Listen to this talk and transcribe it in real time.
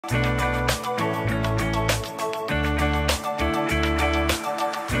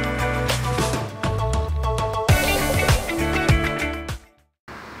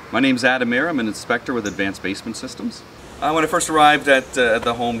My name's Adam Mayer. I'm an inspector with Advanced Basement Systems. When I first arrived at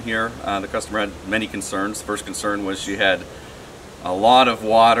the home here, the customer had many concerns. The first concern was she had a lot of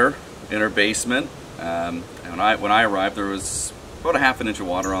water in her basement. And when I arrived, there was about a ½ inch of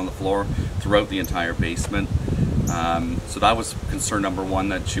water on the floor throughout the entire basement. So that was concern number one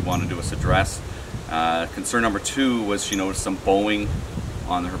that she wanted to address. Concern number two was she noticed some bowing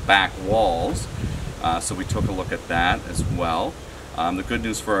on her back walls. So we took a look at that as well. The good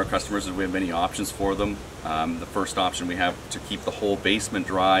news for our customers is we have many options for them. The first option we have to keep the whole basement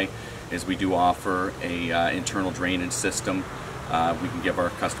dry is we do offer a internal drainage system. We can give our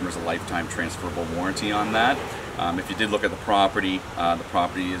customers a lifetime transferable warranty on that. If you did look at the property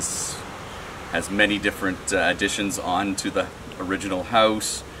has many different additions onto the original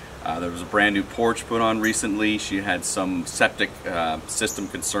house. There was a brand new porch put on recently. She had some septic system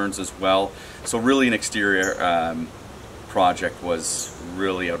concerns as well. So really an exterior project was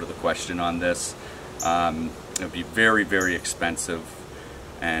really out of the question on this. It would be very, very expensive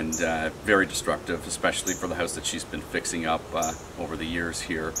and very destructive, especially for the house that she's been fixing up over the years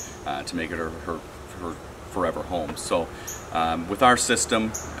here to make it her forever home. So with our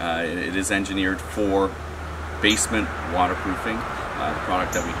system, it is engineered for basement waterproofing, the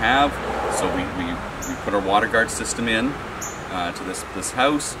product that we have. So we put our WaterGuard system in to this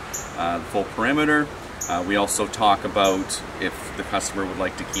house, the full perimeter. We also talk about if the customer would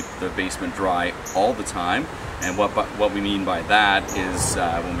like to keep the basement dry all the time, and what we mean by that is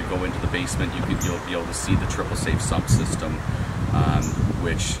when we go into the basement, you'll be able to see the triple safe sump system,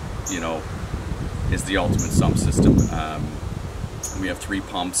 which is the ultimate sump system. We have 3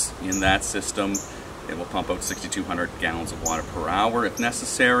 pumps in that system. It will pump out 6,200 gallons of water per hour if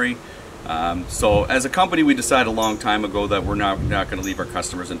necessary. So as a company, we decided a long time ago that we're not going to leave our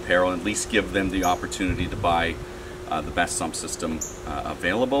customers in peril, and at least give them the opportunity to buy the best sump system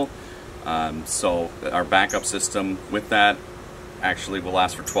available. So our backup system with that actually will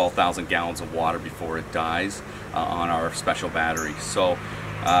last for 12,000 gallons of water before it dies on our special battery. So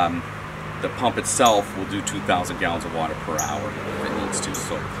the pump itself will do 2,000 gallons of water per hour if it needs to.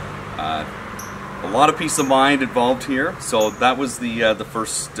 So a lot of peace of mind involved here. So that was the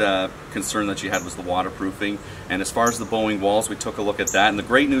first concern that she had, was the waterproofing. And as far as the bowing walls, we took a look at that. And the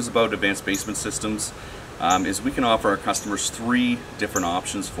great news about Advanced Basement Systems is we can offer our customers 3 different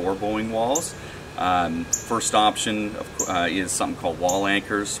options for bowing walls. First option is something called wall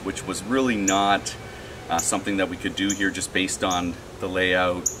anchors, which was really not something that we could do here just based on the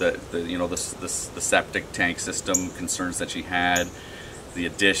layout, the septic tank system concerns that she had, the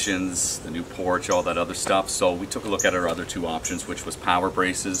additions, the new porch, all that other stuff. So we took a look at our other 2 options, which was power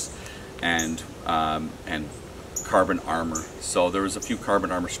braces and carbon armor. So there was a few carbon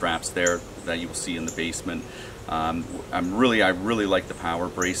armor straps there that you will see in the basement. I really like the power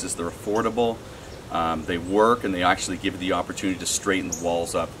braces. They're affordable, they work, and they actually give you the opportunity to straighten the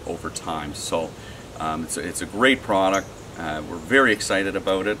walls up over time. So it's a great product. We're very excited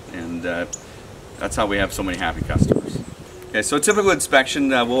about it, and that's how we have so many happy customers. Okay, so a typical inspection,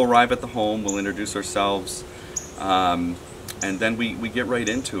 we'll arrive at the home, we'll introduce ourselves, and then we get right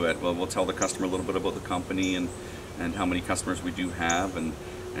into it. We'll tell the customer a little bit about the company and how many customers we do have and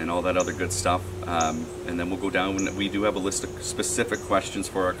all that other good stuff. And then we'll go down, and we do have a list of specific questions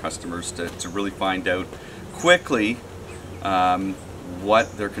for our customers to really find out quickly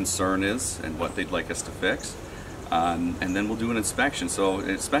what their concern is and what they'd like us to fix. And then we'll do an inspection. So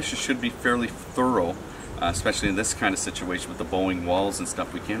an inspection should be fairly thorough. Especially in this kind of situation with the bowing walls and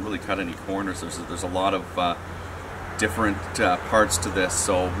stuff. We can't really cut any corners. There's a lot of different parts to this.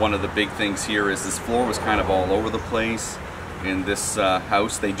 So one of the big things here is this floor was kind of all over the place in this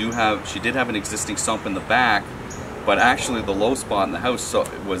house. She did have an existing sump in the back, but actually the low spot in the house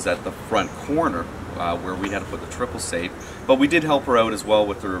was at the front corner where we had to put the triple safe. But we did help her out as well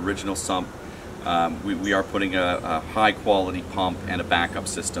with her original sump. We are putting a high quality pump and a backup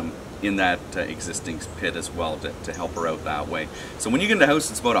system in that existing pit as well to help her out that way. So when you get into the house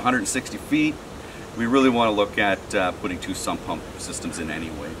that's about 160 feet, we really want to look at putting 2 sump pump systems in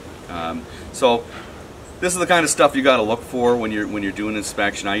anyway. So this is the kind of stuff you got to look for when you're doing an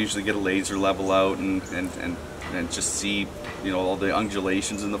inspection. I usually get a laser level out and just see all the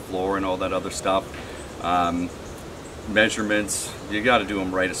undulations in the floor and all that other stuff. Measurements, you got to do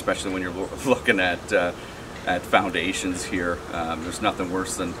them right, especially when you're looking at foundations here. There's nothing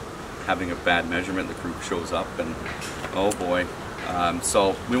worse than having a bad measurement. The crew shows up and oh boy.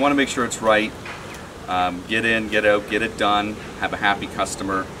 So we want to make sure it's right. Get in, get out, get it done, have a happy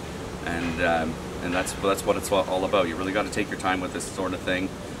customer, and that's what it's all about. You really got to take your time with this sort of thing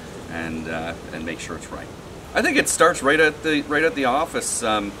and make sure it's right. I think it starts right at the office.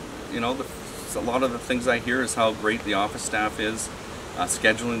 You know, a lot of the things I hear is how great the office staff is.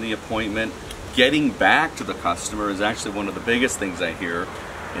 Scheduling the appointment, getting back to the customer is actually one of the biggest things I hear.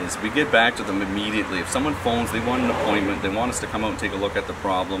 Is we get back to them immediately. If someone phones, they want an appointment, they want us to come out and take a look at the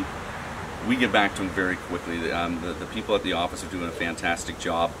problem, we get back to them very quickly. The people at the office are doing a fantastic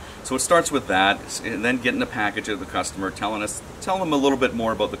job. So it starts with that, and then getting a package of the customer, tell them a little bit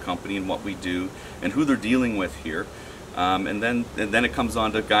more about the company and what we do and who they're dealing with here. And then it comes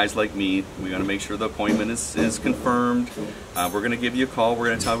on to guys like me. We got to make sure the appointment is confirmed. We're going to give you a call. We're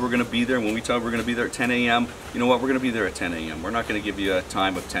going to tell you we're going to be there. When we tell you we're going to be there at 10 a.m., you know what? We're going to be there at 10 a.m. We're not going to give you a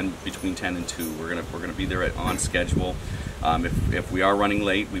time of between 10 and 2. We're going to be there on schedule. If we are running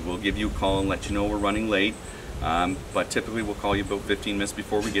late, we will give you a call and let you know we're running late. But typically we'll call you about 15 minutes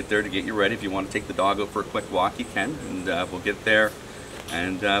before we get there to get you ready. If you want to take the dog out for a quick walk, you can, and we'll get there,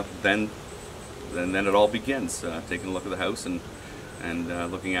 and then it all begins, taking a look at the house and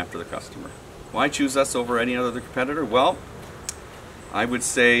looking after the customer. Why choose us over any other competitor? Well, I would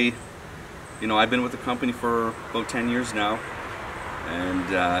say, you know, I've been with the company for about 10 years now,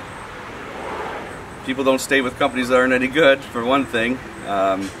 and people don't stay with companies that aren't any good, for one thing.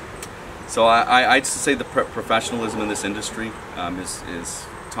 So I'd say the professionalism in this industry is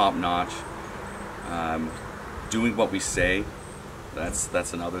top-notch. Doing what we say,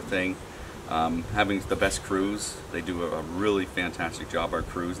 that's another thing. Having the best crews. They do a really fantastic job, our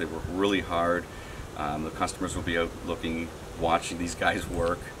crews. They work really hard. The customers will be out watching these guys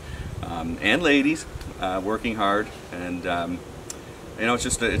work, and ladies, working hard, and you know, it's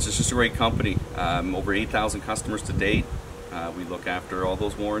just a great company. Over 8,000 customers to date. We look after all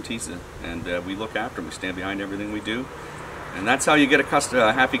those warranties, and we look after them. We stand behind everything we do, and that's how you get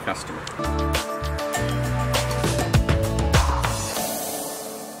a happy customer.